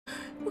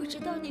我知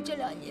道你这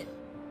2年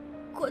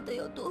过得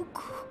有多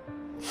苦，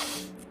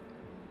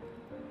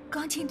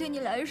钢琴对你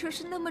来说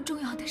是那么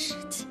重要的事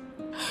情，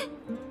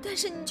但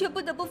是你却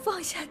不得不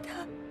放下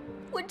它。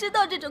我知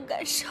道这种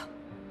感受。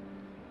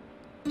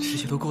这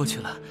些都过去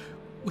了，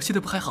我现在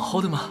不还好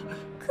好的吗？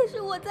可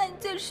是我在你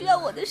最需要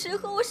我的时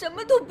候，我什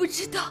么都不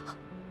知道。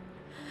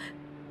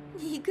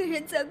你一个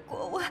人在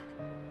国外，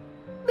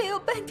没有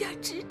半点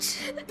支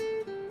持。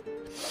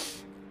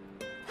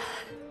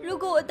如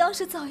果我当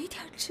时早一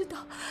点知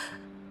道，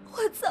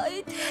我早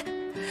一点……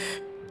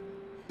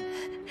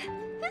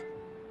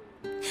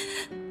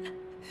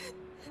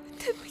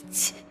对不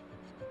起。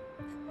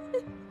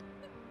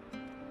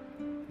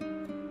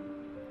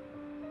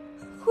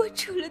我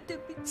除了对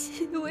不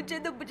起，我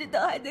真的不知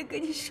道还能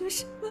跟你说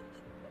什么。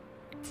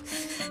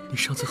你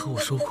上次和我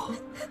说过，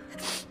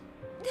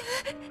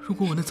如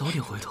果我能早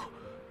点回头，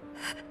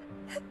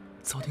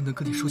早点能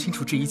跟你说清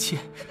楚这一切，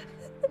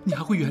你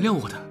还会原谅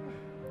我的。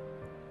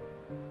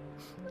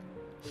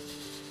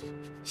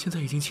现在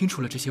已经清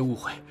楚了这些误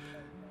会，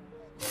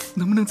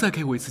能不能再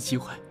给我一次机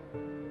会？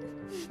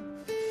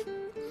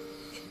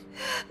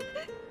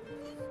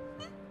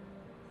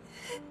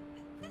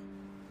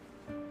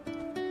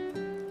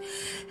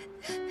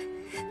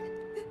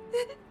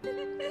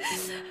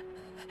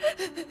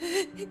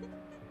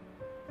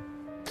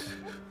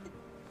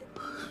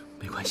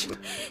没关系的，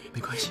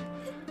没关系，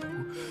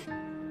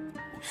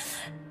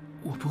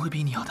我不会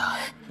逼你要答案，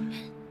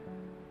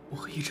我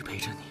会一直陪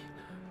着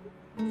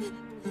你，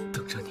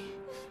等着你，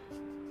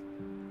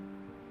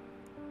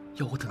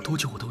要我等多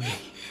久我都愿意。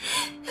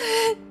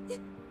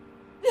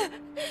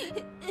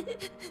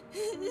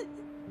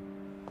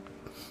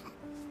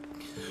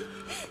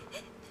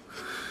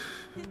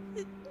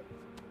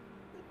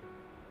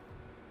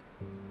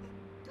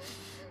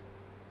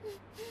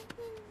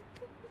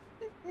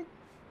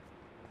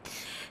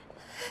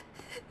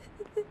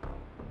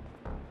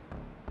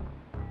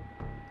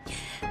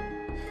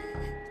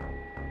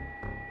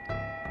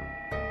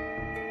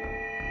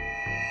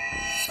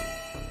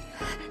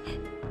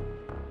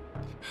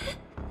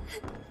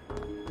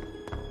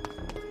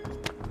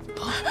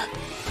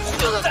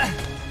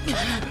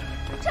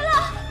陈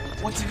朗，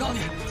我警告你，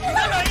陈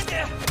朗，远一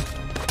点！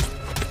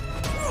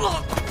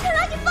陈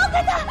朗，你放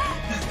开他！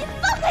你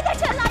放开他！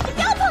陈朗，你不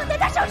要碰他，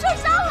他手受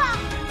伤了。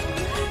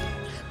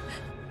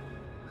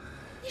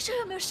你手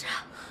有没有事啊？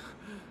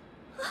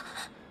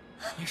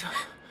没事。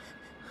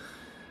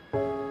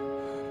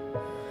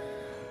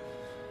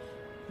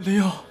林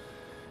佑，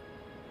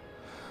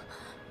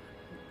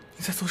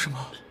你在做什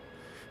么？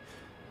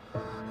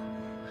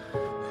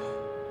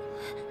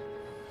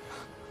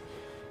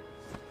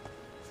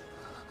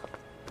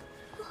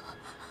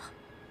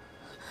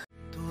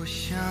多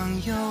想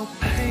要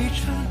陪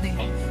着你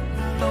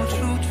到处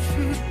去